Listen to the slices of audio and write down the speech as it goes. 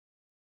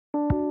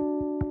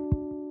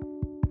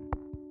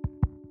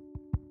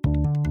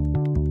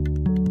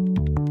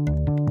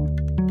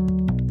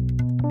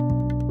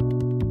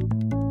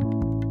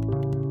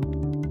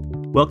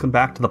Welcome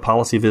back to the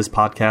PolicyViz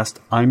podcast.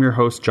 I'm your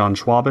host, John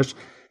Schwabish.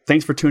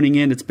 Thanks for tuning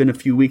in. It's been a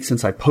few weeks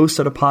since I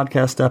posted a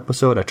podcast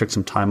episode. I took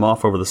some time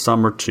off over the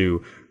summer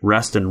to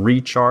rest and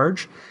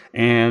recharge.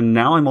 And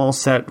now I'm all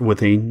set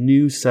with a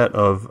new set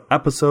of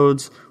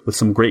episodes with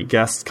some great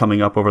guests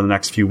coming up over the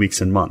next few weeks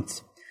and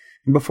months.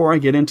 And before I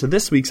get into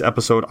this week's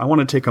episode, I want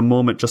to take a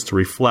moment just to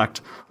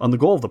reflect on the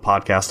goal of the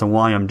podcast and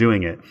why I'm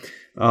doing it.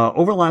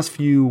 Over the last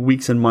few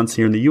weeks and months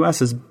here in the U.S.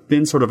 has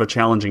been sort of a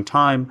challenging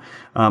time.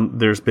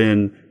 There's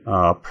been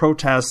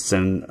protests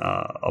and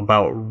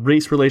about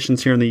race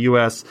relations here in the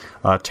U.S.,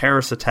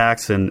 terrorist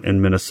attacks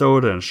in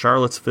Minnesota and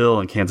Charlottesville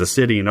and Kansas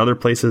City and other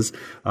places,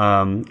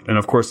 and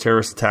of course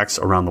terrorist attacks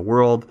around the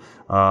world,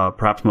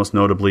 perhaps most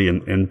notably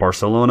in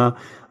Barcelona.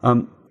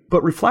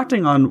 But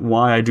reflecting on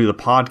why I do the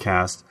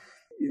podcast,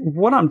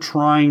 what I'm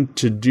trying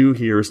to do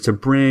here is to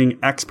bring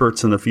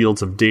experts in the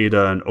fields of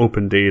data and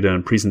open data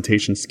and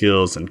presentation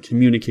skills and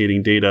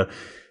communicating data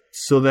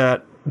so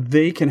that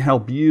they can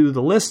help you,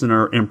 the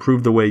listener,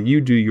 improve the way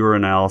you do your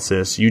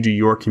analysis, you do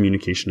your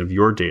communication of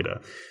your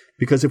data.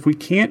 Because if we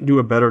can't do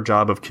a better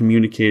job of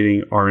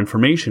communicating our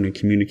information and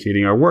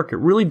communicating our work, it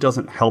really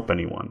doesn't help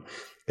anyone.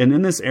 And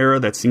in this era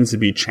that seems to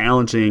be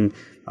challenging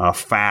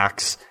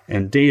facts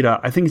and data,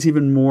 I think it's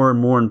even more and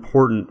more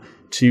important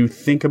to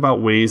think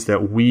about ways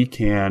that we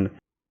can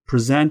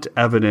present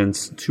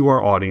evidence to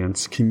our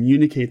audience,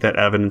 communicate that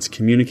evidence,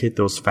 communicate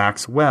those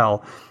facts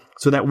well,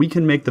 so that we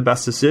can make the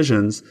best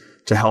decisions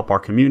to help our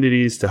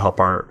communities, to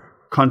help our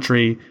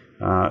country,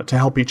 to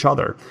help each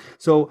other.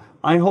 So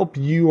I hope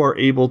you are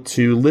able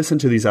to listen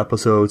to these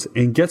episodes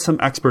and get some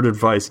expert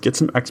advice, get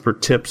some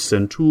expert tips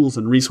and tools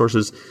and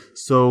resources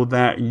so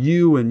that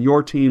you and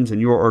your teams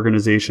and your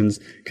organizations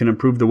can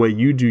improve the way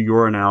you do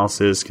your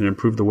analysis, can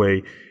improve the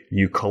way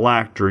you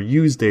collect or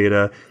use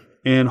data,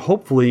 and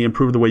hopefully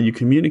improve the way you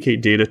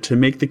communicate data to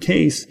make the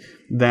case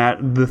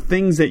that the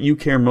things that you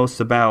care most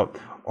about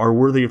are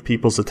worthy of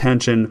people's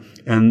attention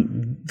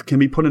and can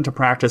be put into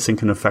practice and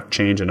can affect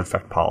change and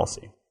affect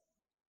policy.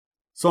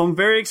 So I'm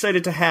very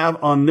excited to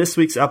have on this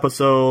week's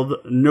episode,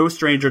 no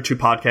stranger to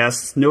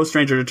podcasts, no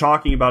stranger to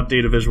talking about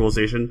data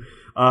visualization,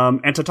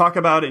 and to talk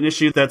about an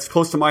issue that's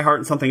close to my heart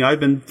and something I've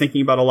been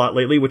thinking about a lot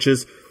lately, which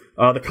is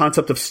the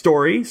concept of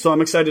story. So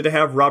I'm excited to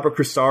have Robert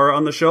Kosara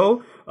on the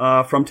show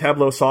from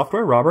Tableau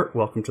Software. Robert,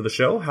 welcome to the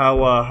show.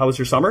 How was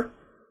your summer?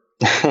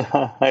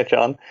 Hi,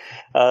 John.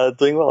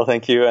 Doing well,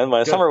 thank you. And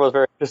my summer was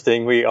very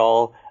interesting. We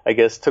all, I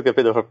guess, took a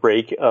bit of a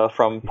break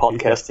from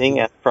podcasting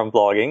and from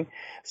blogging.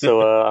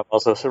 So I'm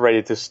also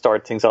ready to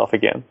start things off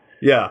again.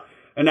 Yeah.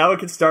 And now we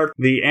can start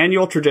the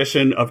annual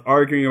tradition of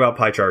arguing about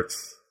pie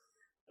charts.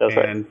 That's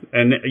right.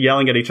 And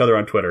yelling at each other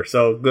on Twitter.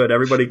 So good.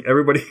 Everybody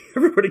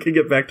can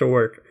get back to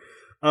work.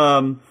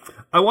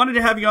 I wanted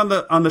to have you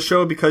on the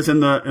show because in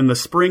the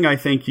spring, I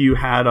think you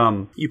had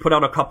you put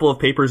out a couple of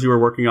papers you were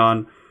working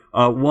on,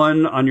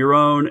 one on your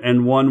own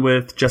and one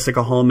with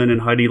Jessica Holman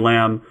and Heidi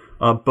Lamb,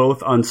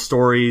 both on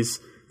stories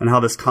and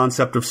how this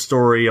concept of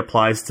story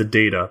applies to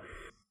data.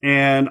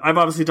 And I've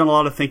obviously done a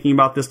lot of thinking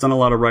about this, done a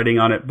lot of writing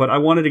on it, but I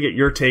wanted to get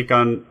your take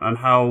on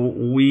how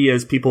we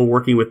as people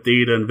working with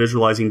data and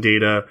visualizing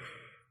data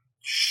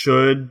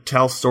should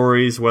tell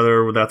stories,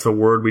 whether that's a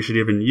word we should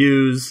even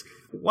use.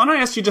 Why don't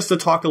I ask you just to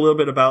talk a little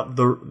bit about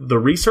the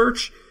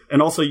research and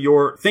also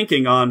your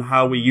thinking on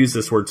how we use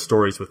this word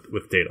stories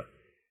with data?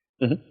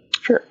 Mm-hmm.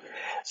 Sure.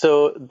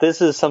 So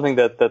this is something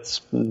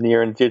that's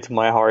near and dear to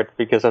my heart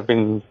because I've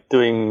been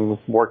doing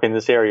work in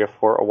this area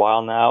for a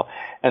while now.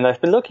 And I've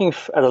been looking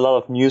at a lot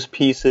of news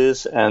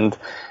pieces and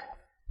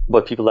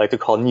what people like to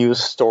call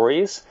news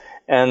stories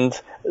and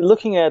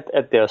looking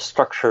at their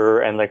structure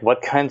and like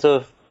what kinds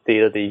of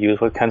data they use,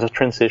 what kinds of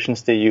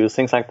transitions they use,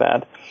 things like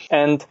that.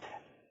 And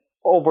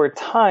over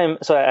time,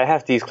 so I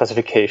have these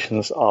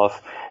classifications of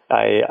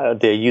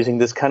they're using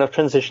this kind of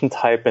transition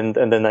type, and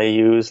then I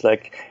use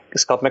like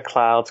Scott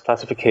McCloud's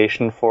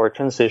classification for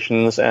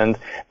transitions, and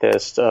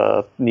there's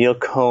Neil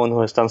Cohn,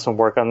 who has done some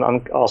work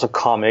on also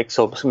comics.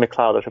 So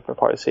McCloud, I should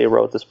probably say,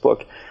 wrote this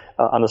book,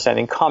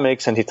 Understanding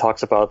Comics, and he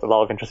talks about a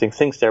lot of interesting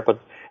things there, but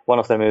one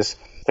of them is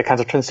the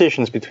kinds of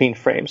transitions between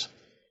frames.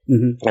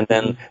 Mm-hmm. And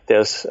then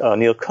there's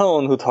Neil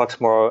Cohn, who talks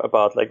more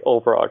about like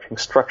overarching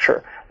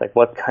structure, like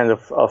what kind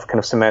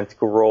of semantic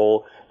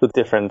role the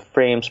different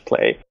frames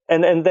play.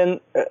 And then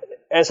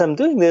as I'm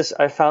doing this,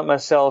 I found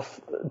myself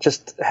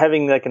just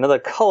having like another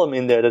column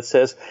in there that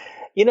says,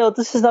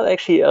 this is not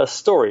actually a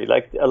story.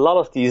 Like a lot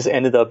of these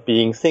ended up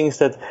being things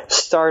that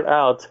start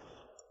out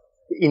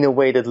in a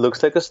way that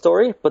looks like a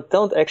story, but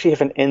don't actually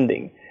have an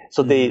ending.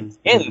 So they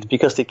end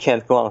because they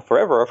can't go on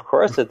forever, of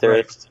course, that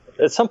there's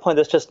at some point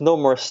there's just no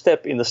more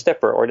step in the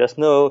stepper, or there's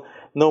no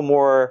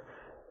more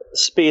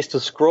space to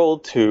scroll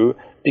to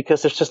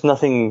because there's just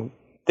nothing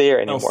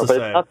there anymore. But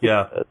it's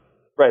not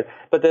right.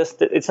 But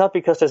it's not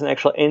because there's an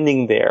actual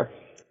ending there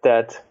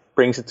that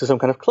brings it to some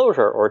kind of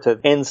closure or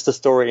that ends the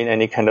story in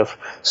any kind of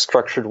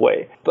structured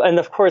way. And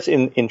of course,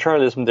 in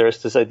journalism,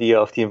 there's this idea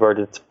of the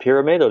inverted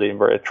pyramid or the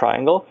inverted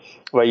triangle,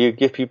 where you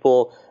give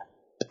people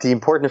the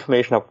important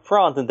information up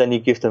front, and then you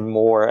give them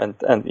more, and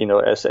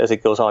as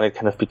it goes on, it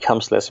kind of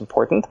becomes less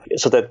important,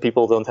 so that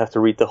people don't have to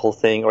read the whole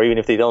thing, or even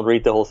if they don't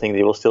read the whole thing,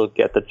 they will still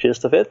get the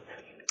gist of it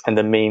and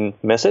the main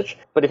message.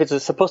 But if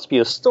it's supposed to be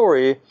a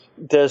story,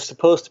 there's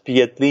supposed to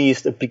be at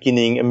least a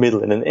beginning, a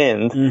middle, and an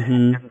end.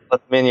 Mm-hmm.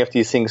 What many of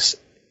these things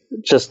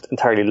just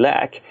entirely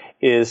lack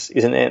is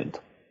an end.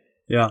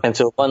 Yeah. And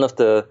so one of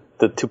the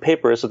two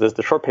papers, so there's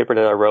the short paper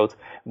that I wrote,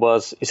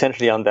 was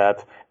essentially on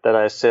that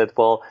I said,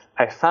 well,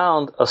 I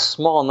found a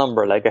small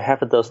number, like a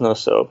half a dozen or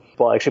so.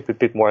 Well, actually a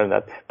bit more than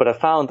that. But I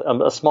found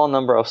a small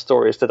number of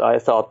stories that I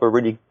thought were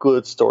really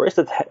good stories,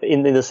 that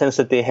in the sense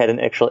that they had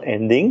an actual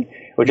ending,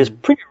 which is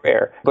pretty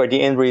rare, where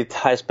the end really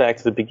ties back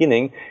to the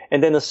beginning.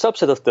 And then a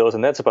subset of those,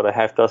 and that's about a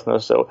half dozen or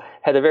so,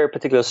 had a very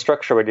particular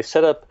structure where they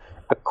set up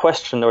a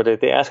question, or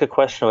they ask a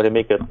question, or they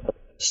make a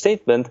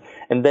statement,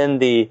 and then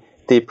they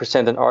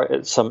present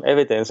some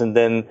evidence, and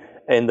then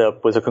end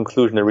up with a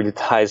conclusion that really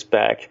ties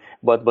back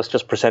what was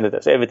just presented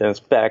as evidence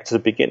back to the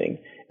beginning.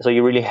 So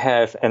you really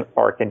have an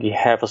arc, and you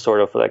have a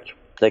sort of like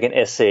an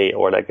essay,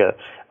 or like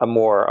a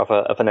more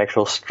of an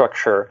actual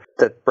structure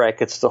that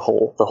brackets the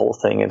whole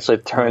thing, and so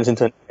it turns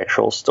into an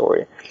actual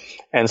story.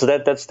 And so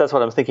that's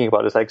what I'm thinking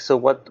about. Is like, so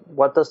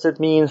what does it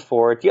mean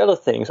for the other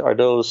things? Are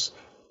those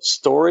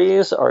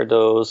stories? Are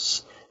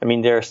those? I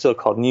mean, they're still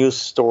called news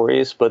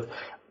stories, but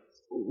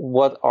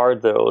what are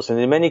those? And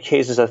in many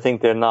cases, I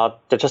think they're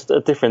just a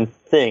different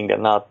thing. They're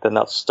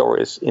not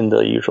stories in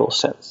the usual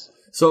sense.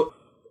 So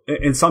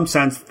in some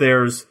sense,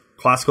 there's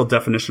classical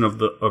definition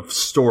of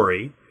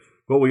story,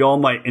 what we all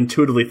might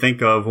intuitively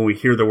think of when we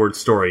hear the word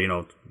story,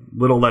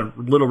 Little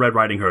Red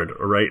Riding Hood,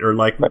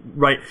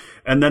 right.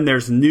 And then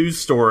there's news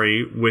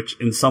story, which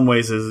in some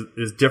ways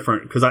is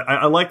different, because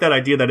I like that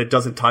idea that it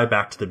doesn't tie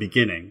back to the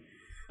beginning.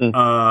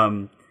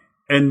 Mm.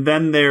 And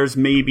then there's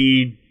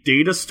maybe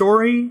data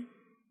story,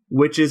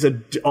 which is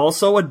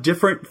also a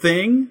different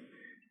thing.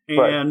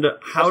 And right.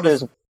 how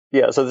does...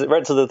 So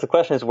the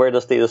question is, where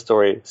does data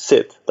story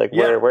sit? Like,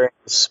 where in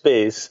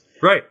space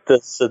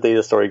does the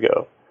data story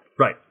go?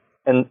 Right.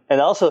 And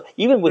also,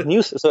 even with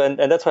news... So, and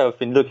that's why I've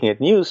been looking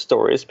at news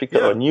stories,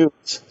 because or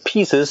news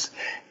pieces...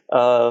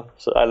 so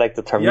I like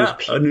the term news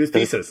pieces. News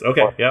pieces.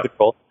 Okay, yeah.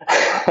 But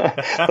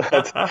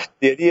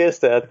the idea is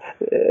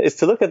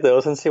to look at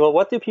those and say, well,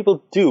 what do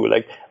people do?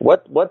 Like,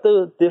 what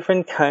do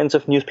different kinds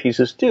of news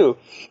pieces do?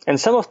 And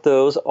some of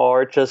those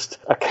are just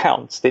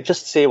accounts. They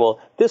just say, well,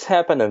 this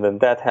happened, and then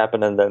that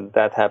happened, and then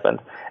that happened.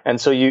 And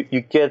so you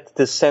get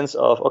this sense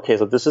of, okay,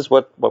 so this is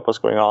what was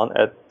going on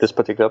at this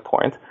particular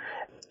point.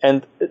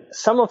 And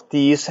some of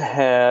these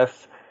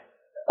have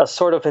a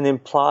sort of an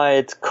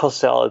implied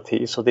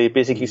causality. So they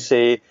basically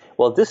say,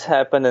 well, this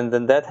happened and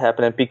then that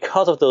happened, and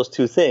because of those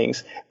two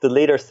things, the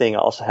later thing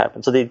also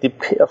happened. So they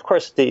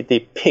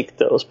pick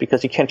those,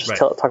 because you can't just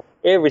talk about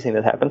everything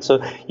that happened. So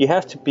you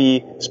have to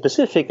be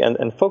specific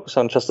and focus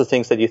on just the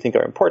things that you think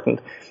are important.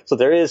 So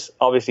there is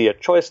obviously a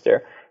choice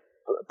there,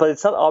 but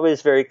it's not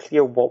always very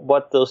clear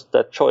what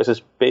that choice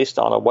is based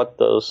on, or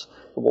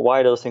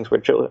why those things were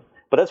chosen.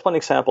 But that's one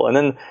example. And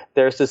then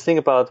there's this thing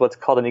about what's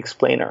called an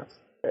explainer.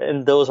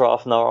 And those are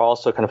often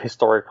also kind of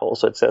historical.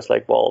 So it says,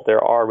 like, well,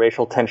 there are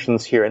racial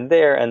tensions here and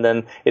there, and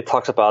then it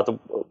talks about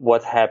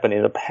what happened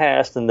in the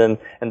past, and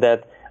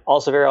that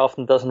also very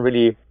often doesn't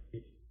really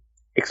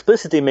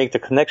explicitly make the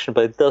connection,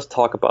 but it does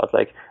talk about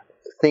like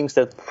things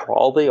that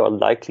probably or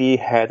likely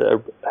had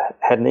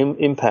an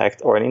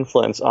impact or an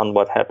influence on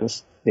what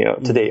happens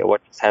today, or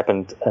what has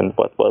happened and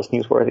what was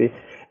newsworthy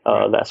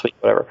last week,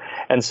 whatever.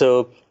 And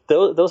so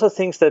those are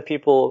things that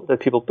people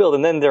build,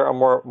 and then there are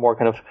more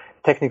kind of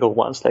technical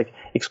ones, like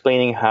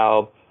explaining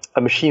how a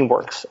machine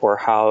works, or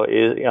how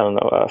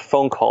a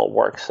phone call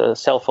works, a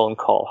cell phone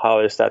call,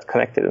 how is that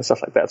connected, and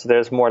stuff like that. So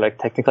there's more like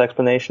technical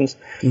explanations.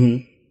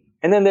 Mm-hmm.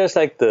 And then there's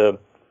like the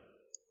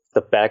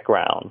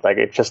background, like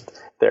it just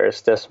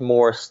there's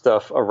more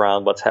stuff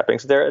around what's happening.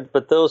 So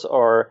but those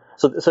are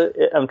so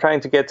I'm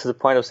trying to get to the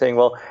point of saying,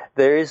 well,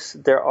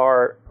 there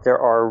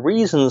are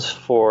reasons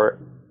for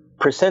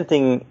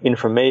presenting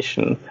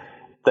information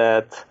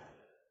that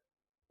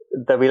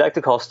we like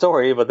to call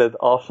story, but that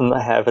often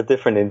have a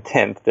different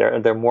intent.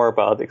 They're more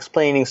about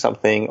explaining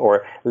something,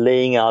 or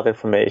laying out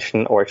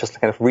information, or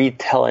just kind of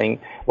retelling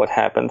what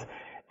happened.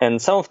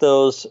 And some of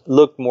those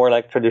look more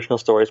like traditional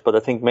stories, but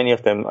I think many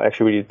of them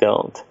actually really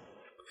don't.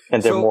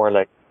 And they're more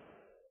like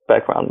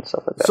background and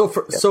stuff like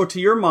that. So to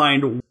your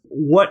mind,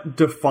 what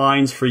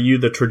defines for you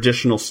the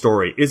traditional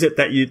story? Is it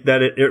that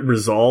it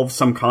resolves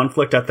some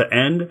conflict at the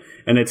end,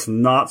 and it's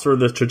not sort of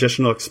the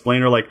traditional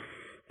explainer, like?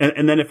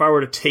 And then if I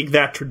were to take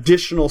that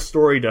traditional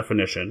story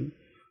definition,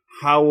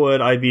 how would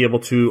I be able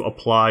to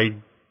apply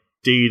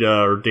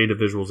data or data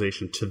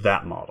visualization to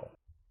that model?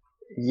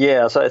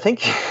 Yeah, so I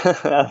think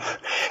I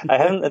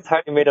haven't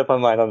entirely made up my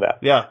mind on that.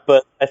 Yeah,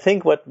 but I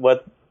think what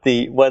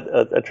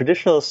a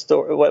traditional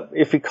story,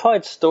 if we call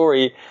it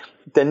story,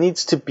 there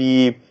needs to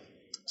be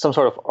some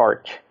sort of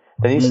arc.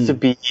 There needs to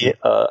be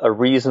a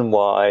reason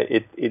why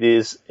it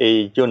is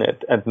a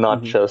unit, and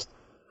not just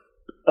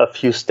a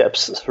few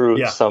steps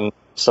through some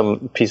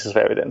some pieces of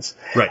evidence.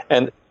 Right.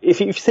 And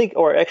if you think,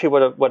 or actually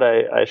what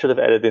I should have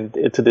added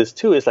into this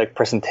too is like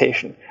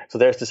presentation. So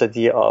there's this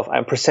idea of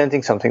I'm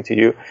presenting something to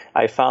you.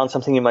 I found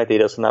something in my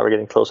data, so now we're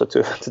getting closer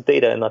to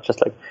data and not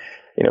just like,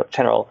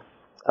 general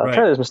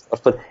journalism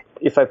stuff. But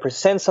if I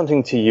present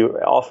something to you,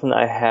 often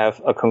I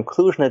have a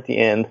conclusion at the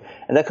end,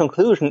 and that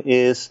conclusion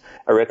is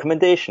a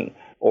recommendation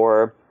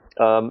or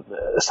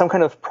some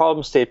kind of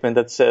problem statement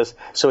that says,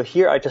 so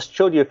here I just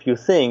showed you a few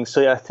things.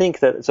 So I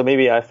think that, so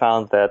maybe I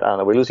found that, I don't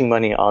know, we're losing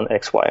money on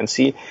X, Y, and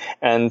Z,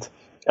 and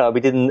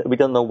we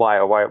don't know why,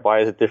 or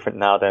why is it different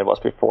now than it was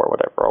before, or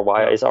whatever, or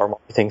why is our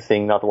marketing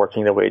thing not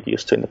working the way it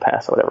used to in the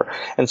past, or whatever.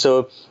 And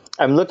so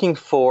I'm looking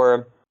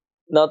for,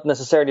 not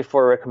necessarily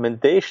for a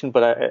recommendation,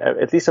 but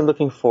at least I'm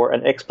looking for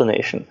an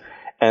explanation,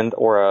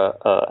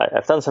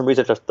 I've done some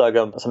research, I've dug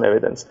up some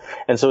evidence,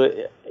 and so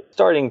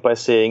starting by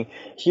saying,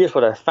 here's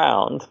what I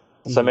found.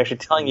 So I'm actually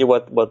telling you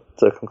what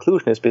the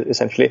conclusion is,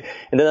 essentially,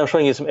 and then I'm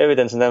showing you some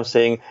evidence, and I'm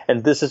saying,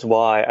 and this is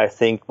why I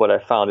think what I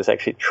found is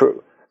actually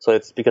true. So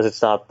it's because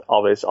it's not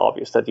always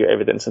obvious that your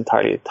evidence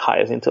entirely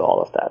ties into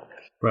all of that.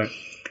 Right.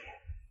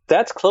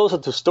 That's closer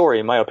to story,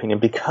 in my opinion,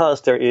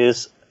 because there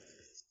is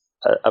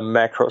a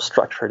macro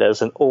structure.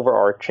 There's an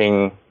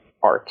overarching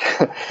arc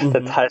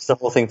that ties the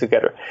whole thing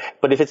together.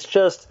 But if it's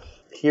just,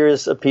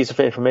 here's a piece of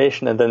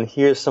information, and then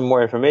here's some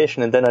more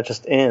information, and then I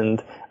just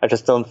end, I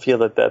just don't feel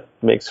that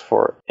makes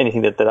for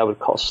anything that I would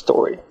call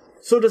story.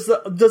 So does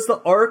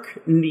the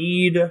arc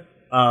need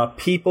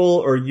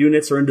people or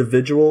units or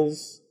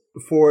individuals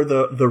for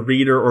the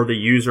reader or the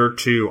user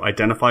to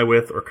identify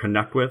with or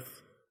connect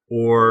with?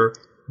 Or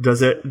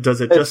does it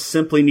just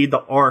simply need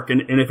the arc?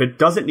 And if it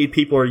doesn't need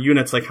people or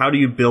units, like, how do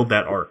you build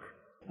that arc?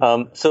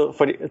 So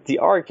for the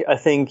arc, I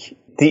think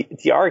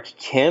the arc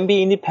can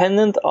be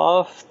independent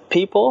of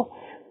people,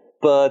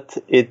 but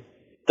it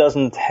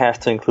doesn't have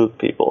to include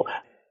people.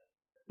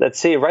 Let's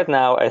say right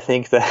now, I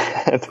think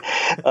that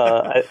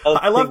I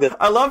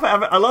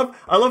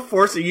love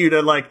forcing you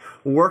to like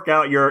work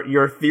out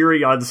your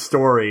theory on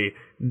story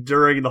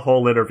during the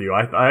whole interview.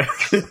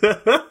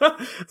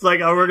 It's like,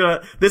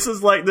 this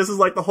is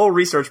like the whole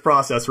research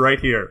process right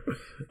here.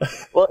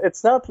 Well,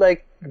 it's not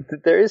like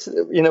there is,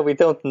 we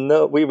don't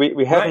know,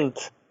 we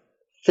haven't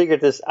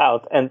figured this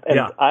out, and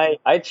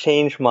I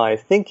change my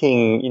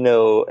thinking,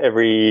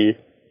 every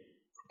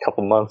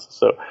couple months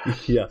or so.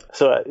 Yeah.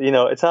 So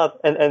it's not,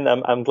 and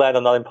I'm glad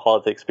I'm not in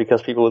politics,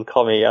 because people would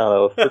call me, I don't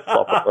know,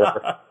 flip-flop or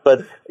whatever.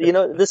 But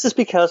this is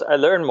because I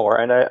learn more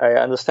and I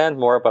understand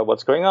more about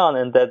what's going on,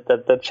 and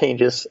that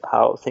changes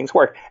how things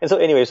work. And so,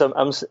 anyways,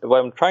 what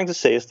I'm trying to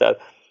say is that,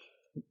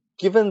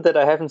 given that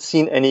I haven't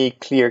seen any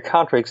clear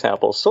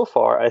counterexamples so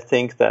far, I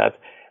think that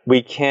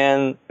we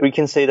can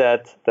say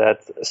that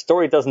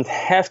story doesn't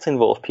have to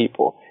involve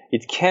people.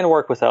 It can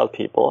work without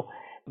people.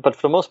 But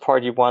for the most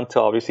part, you want to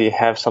obviously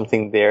have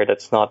something there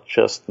that's not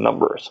just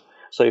numbers.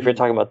 So if you're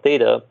talking about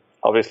data,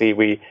 obviously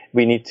we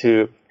need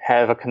to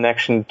have a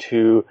connection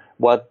to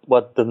what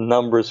the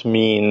numbers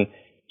mean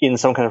in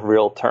some kind of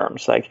real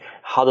terms. Like,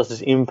 how does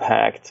this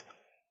impact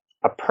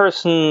a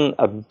person,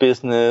 a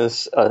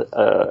business,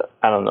 I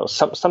don't know,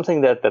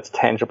 something that's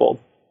tangible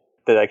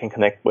that I can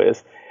connect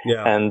with.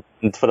 Yeah.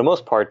 And for the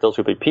most part, those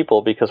will be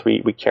people, because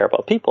we care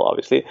about people,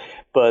 obviously.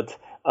 But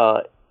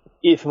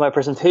if my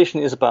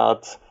presentation is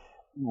about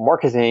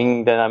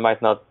marketing, then I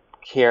might not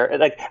care.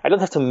 Like, I don't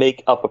have to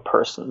make up a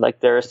person. Like,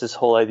 there is this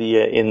whole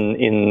idea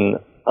in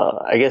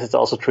I guess it's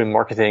also true in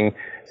marketing,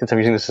 since I'm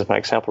using this as my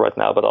example right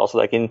now, but also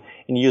like in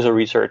user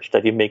research,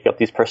 that you make up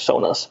these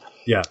personas.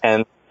 Yeah.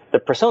 And the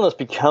personas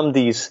become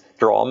these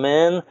draw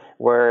men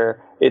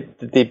where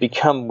they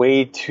become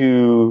way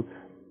too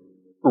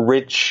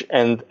rich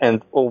and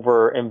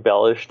over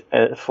embellished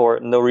for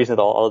no reason at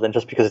all, other than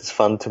just because it's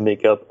fun to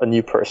make up a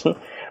new person.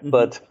 Mm-hmm.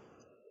 But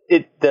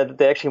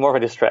they're actually more of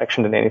a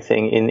distraction than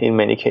anything in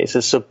many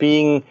cases. So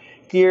being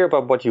clear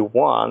about what you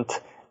want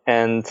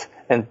and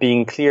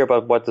being clear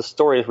about what the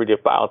story is really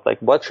about, like,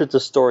 what should the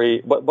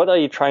story, what are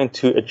you trying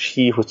to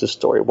achieve with the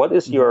story? What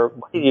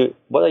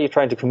are you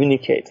trying to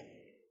communicate?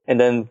 And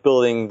then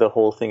building the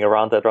whole thing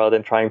around that, rather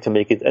than trying to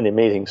make it an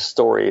amazing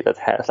story that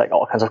has like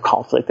all kinds of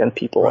conflict and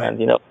people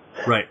and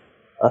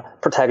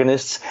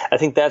protagonists. I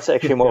think that's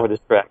actually more of a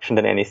distraction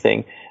than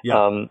anything.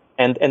 Yeah.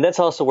 And that's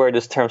also where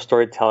this term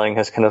storytelling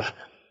has kind of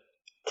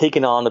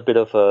taken on a bit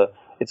of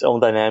its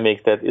own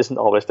dynamic that isn't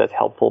always that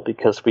helpful,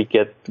 because we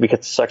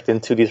get sucked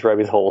into these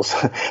rabbit holes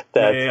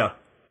that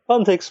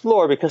fun to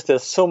explore, because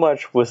there's so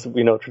much with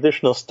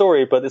traditional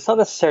story, but it's not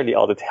necessarily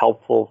all that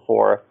helpful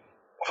for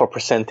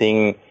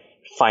presenting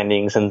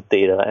findings and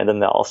data and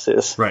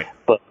analysis. Right.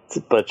 But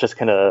just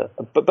kind of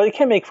but it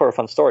can make for a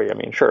fun story. I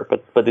mean, sure,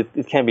 but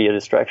it can be a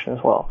distraction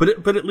as well.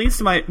 But it leads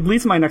to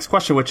my next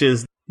question, which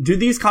is, do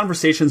these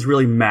conversations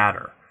really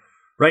matter?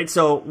 Right?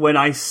 So when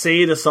I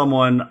say to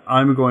someone,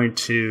 I'm going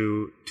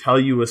to tell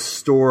you a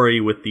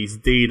story with these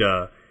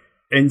data,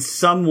 in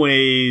some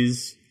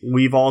ways,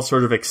 we've all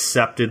sort of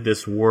accepted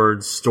this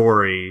word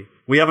story.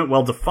 We haven't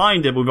well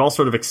defined it, but we've all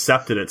sort of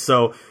accepted it.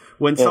 So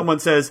when someone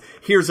says,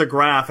 here's a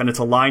graph and it's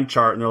a line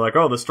chart, and they're like,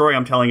 oh, the story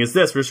I'm telling is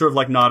this, we sort of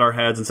like nod our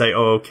heads and say,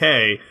 oh,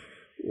 okay.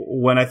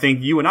 When I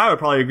think you and I would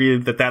probably agree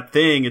that that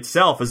thing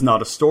itself is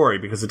not a story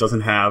because it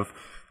doesn't have,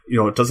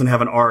 it doesn't have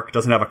an arc,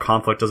 doesn't have a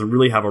conflict, doesn't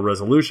really have a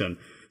resolution.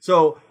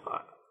 So,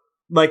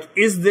 like,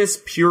 is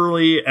this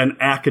purely an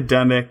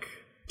academic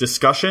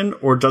discussion,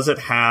 or does it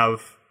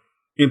have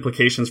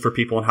implications for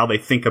people and how they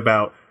think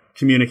about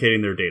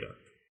communicating their data?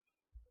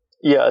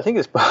 Yeah, I think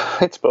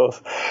it's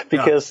both.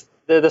 Because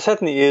there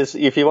certainly is,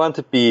 if you want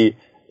to be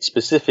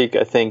specific,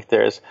 I think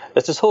there's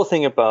this whole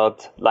thing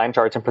about line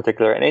charts in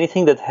particular, and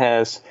anything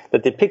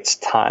that depicts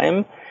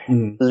time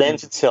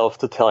lends itself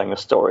to telling a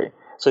story.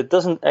 So it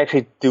doesn't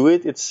actually do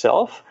it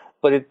itself,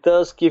 but it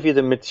does give you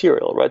the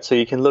material, right? So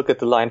you can look at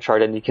the line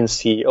chart and you can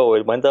see, oh,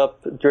 it went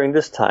up during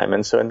this time,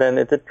 and then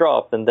it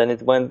dropped, and then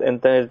it went,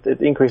 and then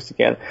it increased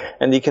again.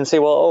 And you can say,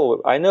 well,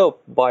 oh, I know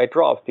why it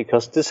dropped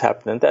because this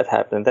happened and that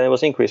happened, and then it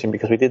was increasing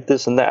because we did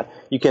this and that.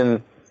 You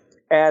can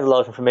add a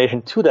lot of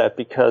information to that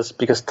because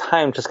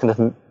time just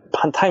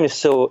time is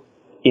so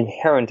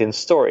inherent in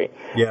story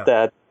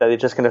that it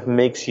just kind of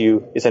makes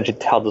you essentially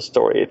tell the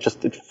story.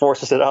 It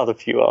forces it out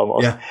of you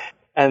almost. Yeah.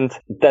 And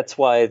that's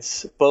why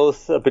it's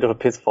both a bit of a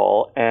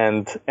pitfall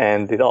and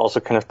it also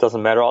kind of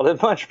doesn't matter all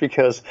that much,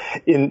 because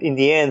in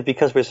the end,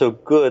 because we're so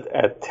good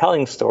at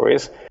telling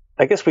stories,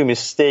 I guess we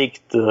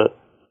mistake the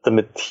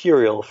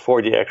material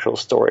for the actual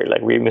story.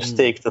 Like we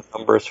mistake the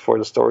numbers for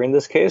the story in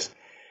this case,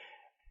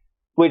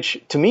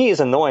 which to me is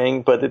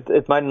annoying, but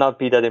it might not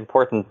be that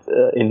important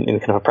in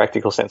kind of a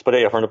practical sense. But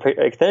yeah, from an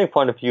academic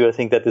point of view, I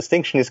think that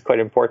distinction is quite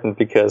important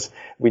because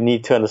we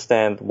need to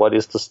understand what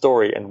is the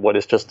story and what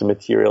is just the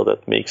material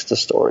that makes the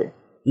story.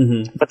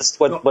 Mm-hmm.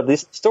 But what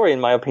this story, in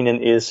my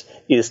opinion, is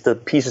the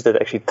pieces that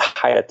actually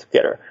tie it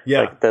together. Yeah.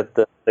 Like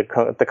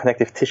the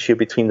connective tissue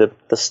between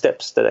the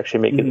steps that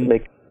actually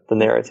make the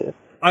narrative.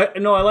 I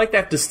like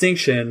that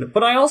distinction,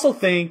 but I also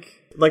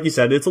think, like you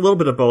said, it's a little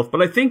bit of both.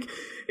 But I think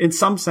in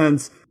some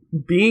sense,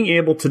 being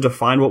able to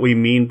define what we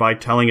mean by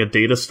telling a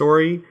data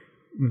story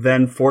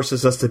then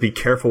forces us to be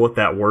careful with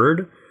that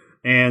word.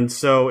 And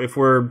so if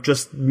we're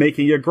just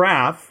making a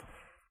graph,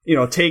 you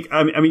have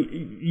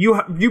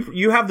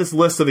this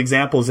list of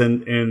examples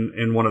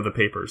in one of the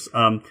papers.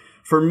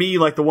 For me,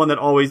 like the one that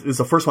always is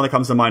the first one that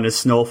comes to mind is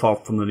Snowfall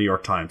from the New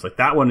York Times. Like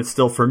that one is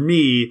still for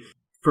me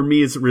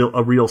is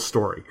a real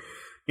story.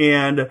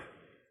 And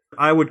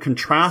I would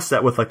contrast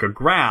that with like a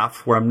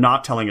graph where I'm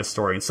not telling a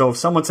story. And so if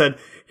someone said,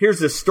 here's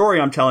this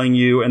story I'm telling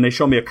you, and they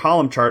show me a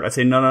column chart, I'd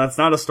say, no, that's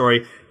not a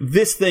story.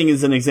 This thing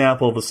is an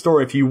example of a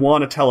story. If you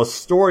want to tell a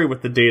story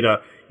with the data,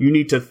 you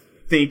need to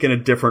think in a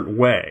different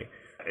way.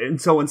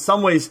 And so in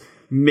some ways,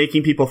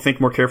 making people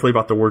think more carefully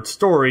about the word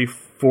story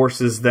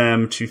forces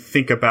them to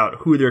think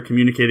about who they're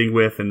communicating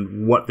with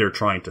and what they're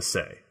trying to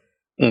say.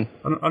 I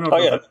don't know.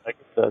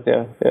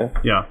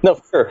 Yeah. No,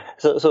 for sure.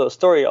 So a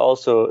story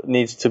also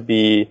needs to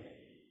be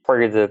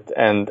targeted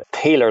and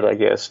tailored, I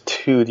guess,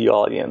 to the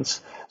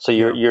audience. So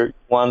you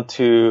want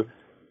to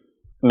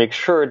make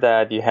sure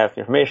that you have the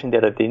information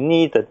there that they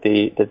need, that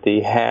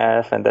they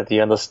have, and that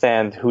they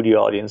understand who the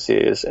audience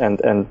is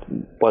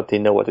and what they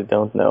know, what they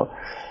don't know.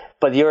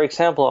 But your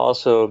example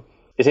also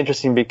is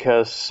interesting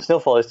because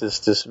Snowfall is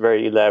this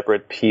very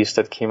elaborate piece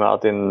that came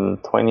out in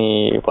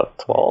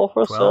 2012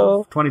 or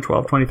so?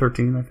 2012,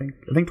 2013, I think.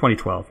 I think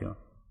 2012, yeah.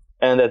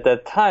 And at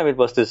that time, it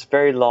was this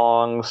very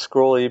long,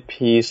 scrolly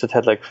piece that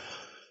had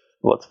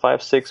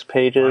 5-6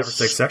 pages? 5 or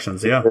 6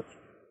 sections, yeah.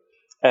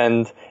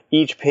 And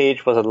each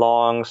page was a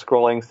long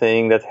scrolling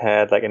thing that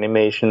had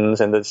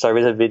animations, and it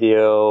started with a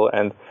video,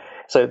 and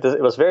so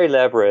it was very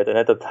elaborate. And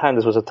at the time,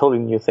 this was a totally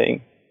new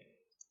thing.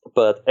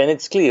 And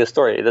it's clearly a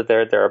story that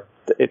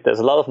there's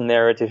a lot of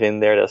narrative in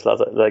there. There's a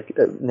lot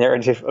of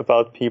narrative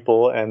about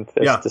people, and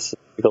there's this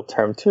legal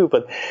term too.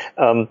 But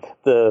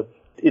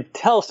it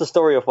tells the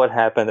story of what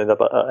happened and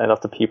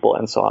of the people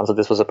and so on. So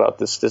this was about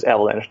this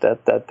avalanche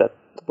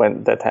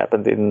that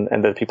happened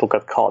and that people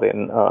got caught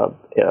in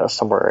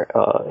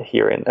somewhere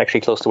here in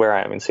actually close to where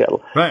I am in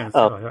Seattle. Right.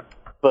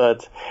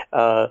 But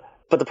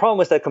the problem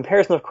with that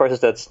comparison, of course, is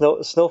that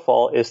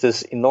Snowfall is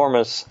this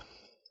enormous,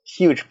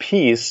 huge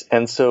piece,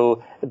 and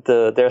so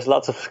there's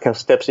lots of kind of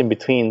steps in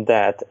between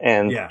that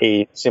and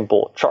a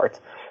simple chart.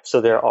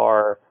 So there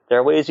are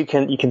ways you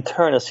can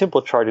turn a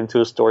simple chart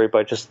into a story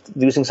by just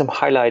using some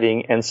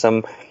highlighting and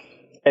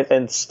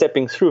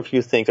stepping through a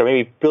few things, or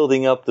maybe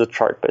building up the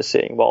chart by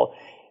saying, well,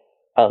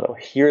 I don't know,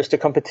 here's the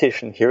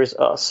competition, here's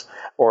us,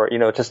 or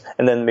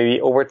and then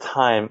maybe over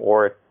time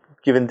or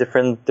given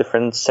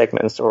different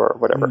segments or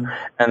whatever,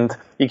 and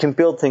you can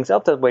build things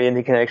up that way, and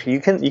you can actually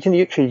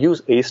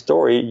use a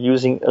story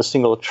using a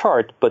single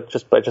chart, but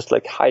just by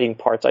hiding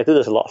parts. I do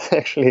this a lot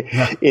actually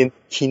in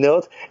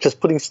Keynote, just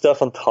putting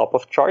stuff on top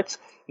of charts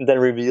and then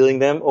revealing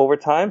them over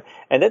time,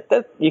 and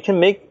that you can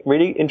make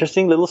really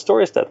interesting little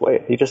stories that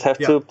way. You just have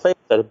to play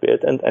with that a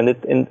bit, and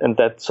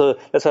so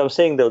that's what I'm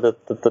saying though,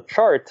 that the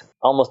chart,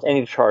 almost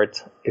any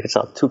chart, if it's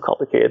not too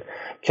complicated,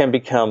 can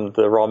become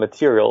the raw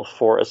material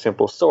for a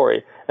simple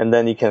story, and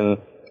then you can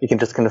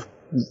just kind of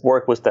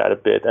work with that a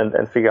bit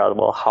and figure out,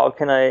 well, how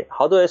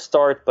do I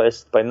start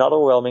by not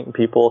overwhelming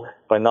people,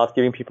 by not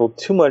giving people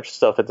too much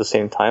stuff at the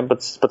same time,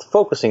 but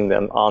focusing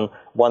them on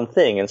one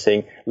thing and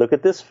saying, look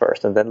at this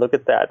first and then look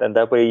at that. And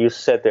that way you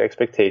set their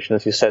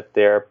expectations, you set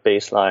their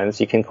baselines,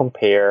 you can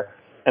compare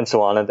and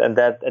so on. And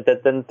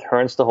that then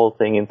turns the whole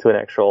thing into an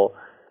actual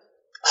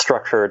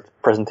structured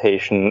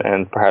presentation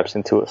and perhaps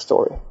into a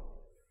story.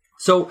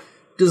 So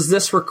does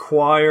this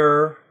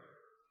require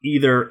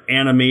either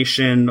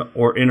animation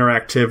or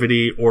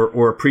interactivity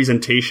or a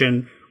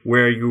presentation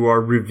where you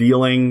are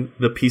revealing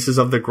the pieces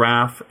of the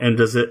graph? And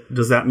does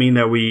that mean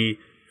that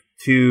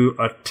to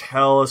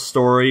tell a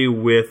story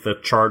with a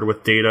chart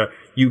with data,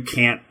 you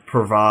can't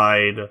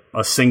provide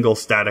a single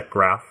static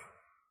graph?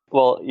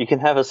 Well, you can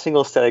have a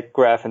single static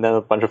graph and then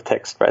a bunch of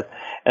text, right?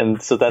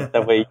 And so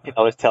that way you can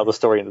always tell the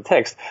story in the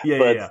text.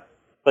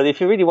 But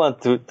if you really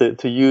want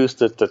to use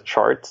the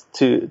chart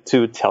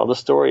to tell the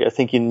story, I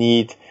think you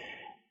need.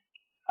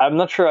 I'm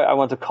not sure I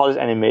want to call this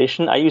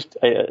animation.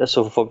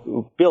 So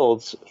for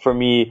builds, for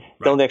me,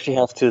 don't actually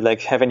have to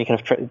like have any kind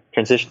of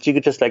transitions. You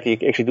could just like you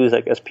actually do this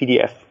like as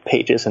PDF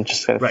pages and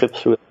just kind of flip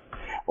through it.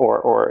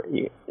 Or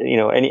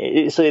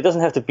so it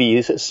doesn't have to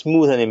be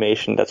smooth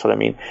animation. That's what I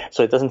mean.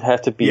 So it doesn't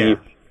have to be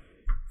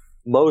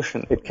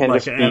motion. It can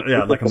like just be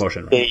like a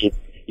motion. Right.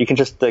 You can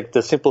just like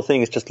the simple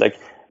thing is just like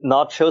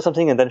not show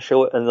something and then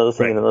show another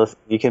thing and another thing.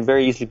 You can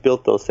very easily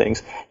build those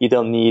things. You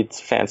don't need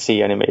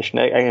fancy animation.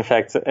 In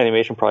fact,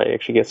 animation probably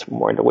actually gets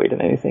more in the way than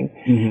anything.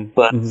 Mm-hmm.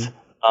 But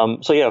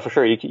so yeah, for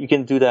sure, you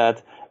can do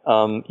that.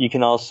 You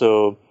can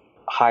also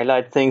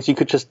highlight things. You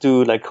could just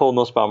do like Cole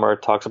Nussbaumer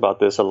talks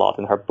about this a lot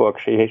in her book.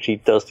 She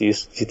does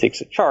these. She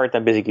takes a chart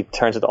and basically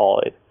turns it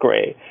all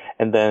gray,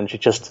 and then she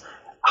just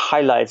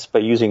highlights by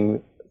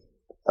using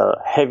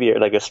heavier,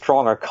 like a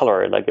stronger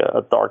color, like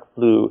a dark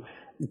blue,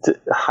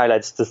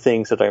 highlights the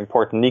things that are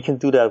important. You can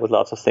do that with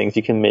lots of things.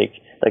 You can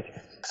make like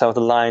some of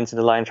the lines in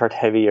the line chart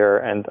heavier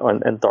and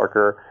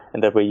darker,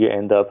 and that way you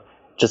end up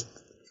just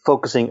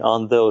focusing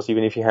on those,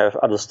 even if you have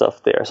other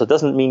stuff there. So it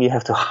doesn't mean you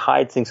have to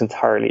hide things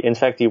entirely. In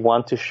fact, you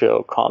want to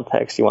show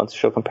context, you want to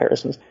show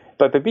comparisons.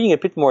 But by being a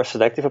bit more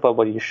selective about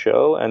what you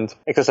show and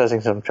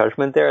exercising some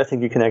judgment there, I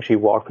think you can actually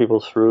walk people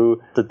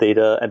through the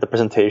data and the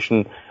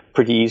presentation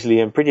pretty easily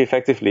and pretty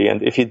effectively.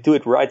 And if you do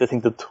it right, I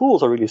think the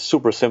tools are really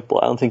super simple.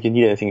 I don't think you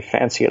need anything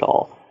fancy at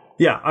all.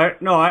 Yeah,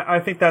 I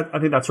think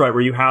that's right.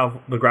 Where you have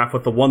the graph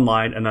with the one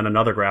line and then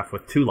another graph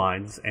with two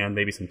lines and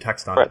maybe some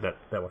text on it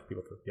that walks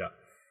people through. Yeah.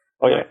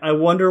 Oh yeah. I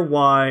wonder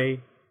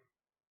why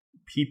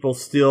people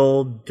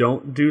still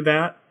don't do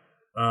that.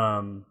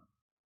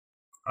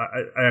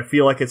 I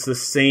feel like it's the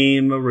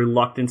same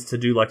reluctance to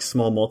do like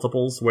small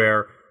multiples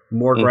where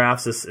more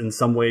graphs is in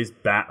some ways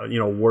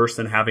worse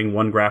than having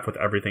one graph with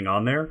everything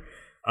on there.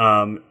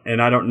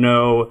 And I don't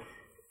know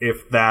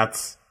if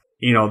that's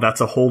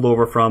a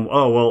holdover from,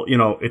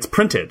 it's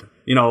printed.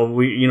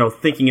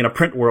 Thinking in a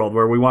print world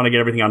where we want to get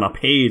everything on a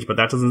page, but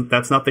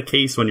that's not the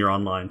case when you're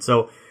online.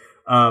 So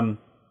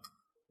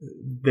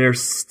there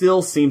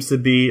still seems to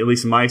be, at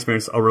least in my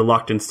experience, a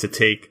reluctance to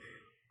take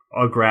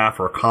a graph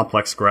or a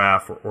complex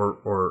graph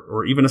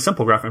or even a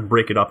simple graph and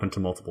break it up into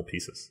multiple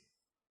pieces.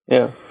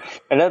 Yeah.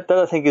 And that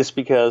I think is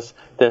because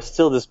there's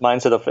still this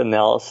mindset of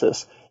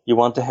analysis. You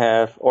want to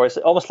have, or it's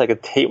almost like a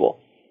table.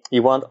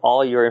 You want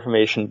all your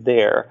information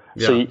there.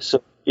 Yeah.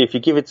 So if you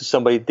give it to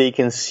somebody, they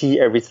can see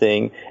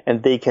everything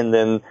and they can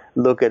then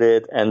look at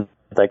it and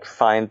like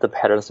find the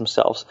patterns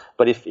themselves.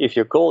 But if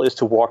your goal is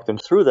to walk them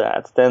through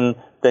that, then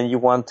you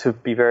want to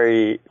be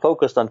very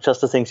focused on just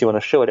the things you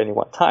want to show at any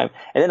one time.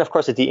 And then of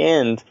course at the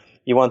end,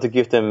 you want to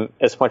give them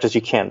as much as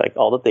you can, like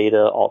all the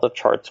data, all the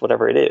charts,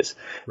 whatever it is.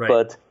 Right.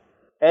 But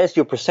as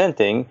you're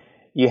presenting,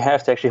 you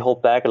have to actually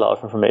hold back a lot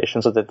of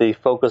information so that they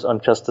focus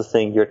on just the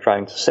thing you're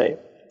trying to say.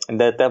 And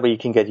that way you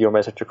can get your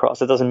message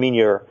across. It doesn't mean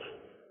you're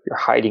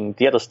hiding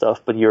the other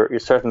stuff, but you're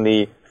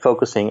certainly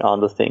focusing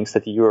on the things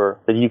that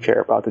you care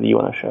about, that you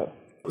want to show.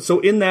 So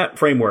in that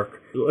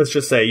framework, let's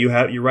just say you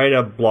write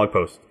a blog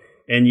post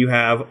and you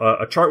have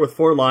a chart with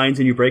 4 lines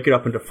and you break it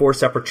up into 4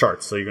 separate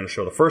charts. So you're going to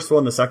show the first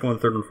one, the second one,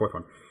 the third one, the fourth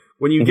one.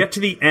 When you get to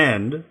the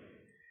end,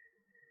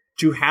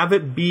 to have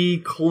it be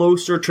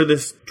closer to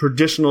this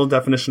traditional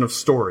definition of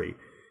story,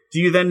 do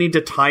you then need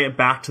to tie it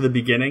back to the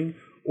beginning?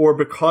 Or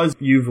because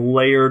you've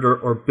layered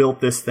or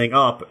built this thing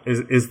up,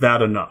 is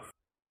that enough?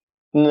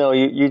 No,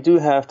 you do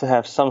have to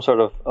have some sort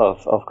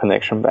of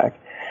connection back.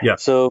 Yeah.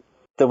 So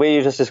the way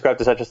you just described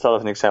this, I just thought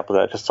of an example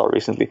that I just saw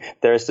recently.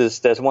 There's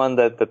one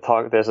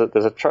there's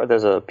a chart,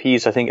 there's a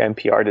piece, I think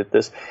NPR did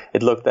this.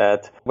 It looked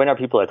at when are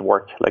people at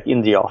work, like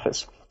in the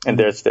office. And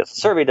there's a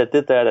survey that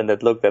did that and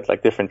that looked at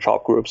like different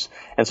job groups.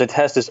 And so it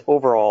has this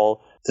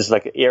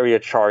like area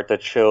chart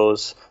that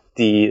shows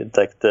the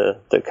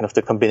kind of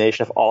the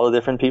combination of all the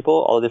different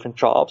people, all the different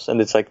jobs, and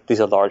it's like these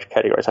are large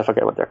categories. I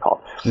forget what they're called.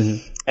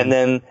 Mm-hmm.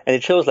 And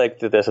it shows like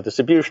there's a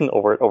distribution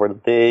over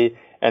the day,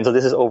 and so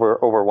this is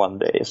over one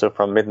day, so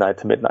from midnight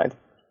to midnight.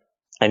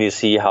 And you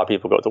see how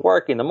people go to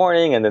work in the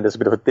morning, and then there's a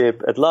bit of a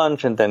dip at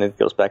lunch, and then it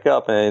goes back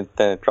up, and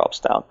then it drops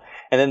down.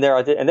 And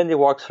then they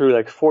walk through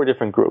like 4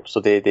 different groups.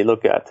 So they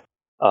look at,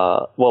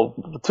 well,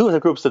 2 of the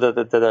groups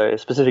that are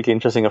specifically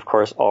interesting, of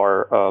course,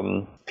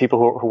 are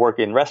people who work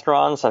in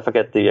restaurants. I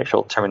forget the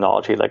actual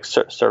terminology, like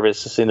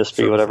services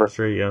industry, whatever.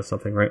 Industry, yeah,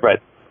 something, right?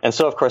 Right. And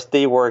so, of course,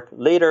 they work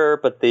later,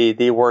 but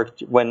they work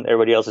when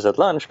everybody else is at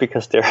lunch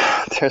because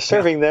they're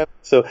serving them.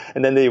 So,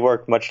 and then they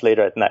work much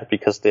later at night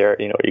because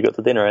you go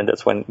to dinner, and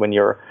that's when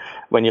your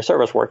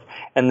servers work.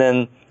 And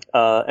then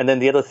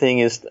the other thing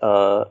is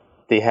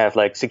they have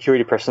like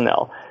security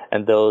personnel,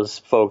 and those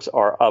folks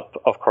are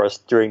up, of course,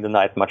 during the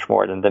night much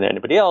more than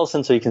anybody else,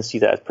 and so you can see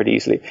that pretty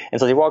easily. And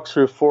so they walk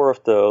through 4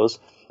 of those.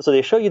 So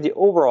they show you the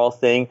overall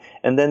thing,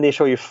 and then they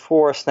show you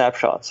 4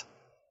 snapshots.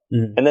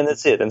 Mm-hmm. And then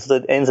that's it. And so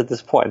it ends at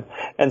this point.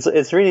 And so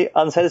it's really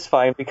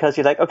unsatisfying because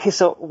you're like, okay,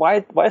 so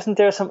why isn't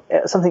there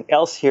something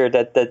else here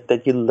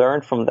that you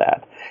learned from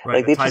that?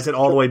 Right. Like it ties it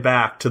all the way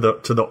back to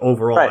the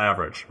overall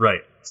average. Right.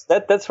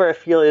 That's where I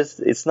feel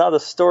it's not a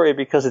story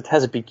because it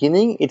has a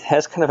beginning, it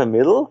has kind of a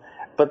middle,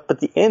 but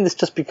the end is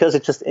just because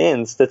it just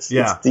ends. It's the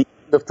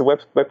end of the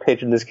web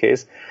page in this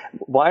case.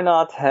 Why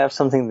not have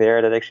something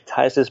there that actually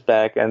ties this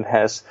back and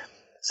has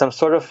some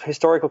sort of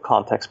historical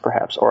context,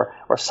 perhaps, or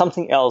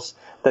something else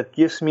that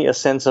gives me a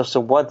sense of, so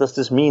what does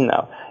this mean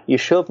now? You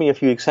showed me a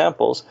few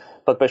examples,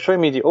 but by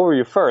showing me the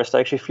overview first, I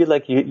actually feel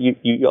like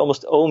you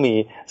almost owe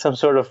me some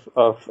sort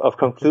of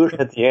conclusion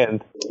at the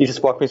end. You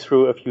just walk me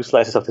through a few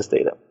slices of this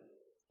data.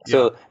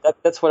 So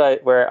that's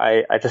where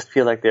I just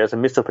feel like there's a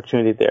missed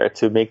opportunity there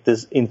to make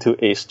this into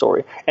a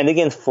story. And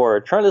again, for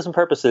journalism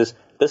purposes,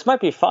 this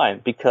might be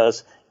fine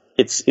because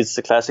it's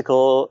the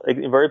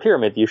invariant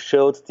pyramid. You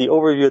showed the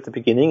overview at the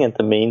beginning and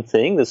the main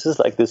thing. This is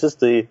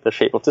the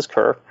shape of this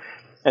curve,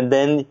 and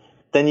then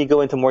you go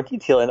into more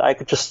detail. And I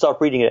could just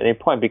stop reading at any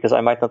point because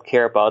I might not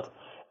care about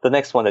the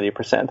next one that you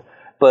present.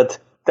 But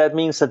that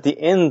means that the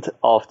end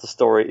of the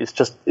story is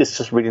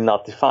just really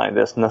not defined.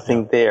 There's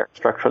nothing there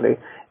structurally,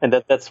 and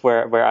that's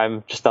where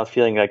I'm just not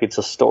feeling like it's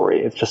a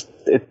story. It's just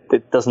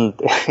it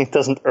doesn't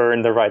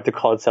earn the right to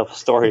call itself a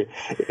story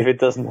if it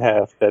doesn't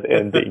have that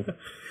ending.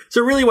 So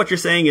really what you're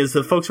saying is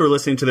the folks who are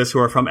listening to this who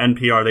are from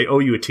NPR, they owe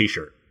you a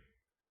T-shirt.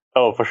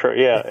 Oh, for sure.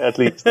 Yeah, at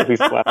least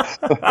one.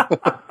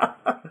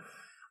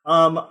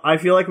 I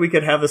feel like we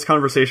could have this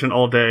conversation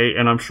all day,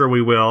 and I'm sure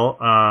we will.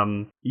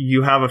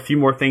 You have a few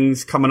more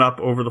things coming up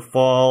over the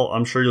fall.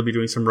 I'm sure you'll be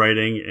doing some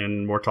writing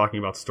and more talking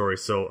about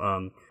stories. So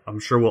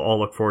I'm sure we'll all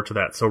look forward to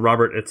that. So,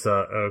 Robert, it's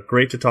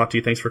great to talk to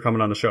you. Thanks for coming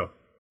on the show.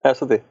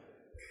 Absolutely.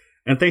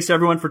 And thanks to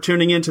everyone for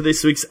tuning in to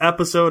this week's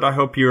episode. I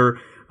hope you're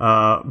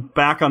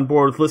back on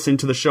board with listening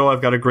to the show.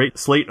 I've got a great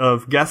slate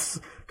of guests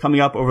coming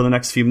up over the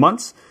next few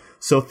months.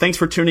 So thanks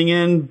for tuning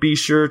in. Be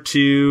sure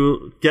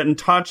to get in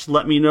touch.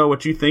 Let me know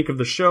what you think of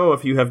the show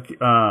if you have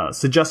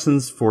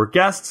suggestions for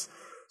guests.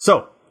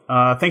 So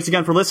thanks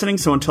again for listening.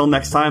 So until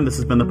next time, this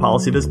has been the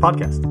Policy Viz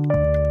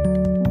podcast.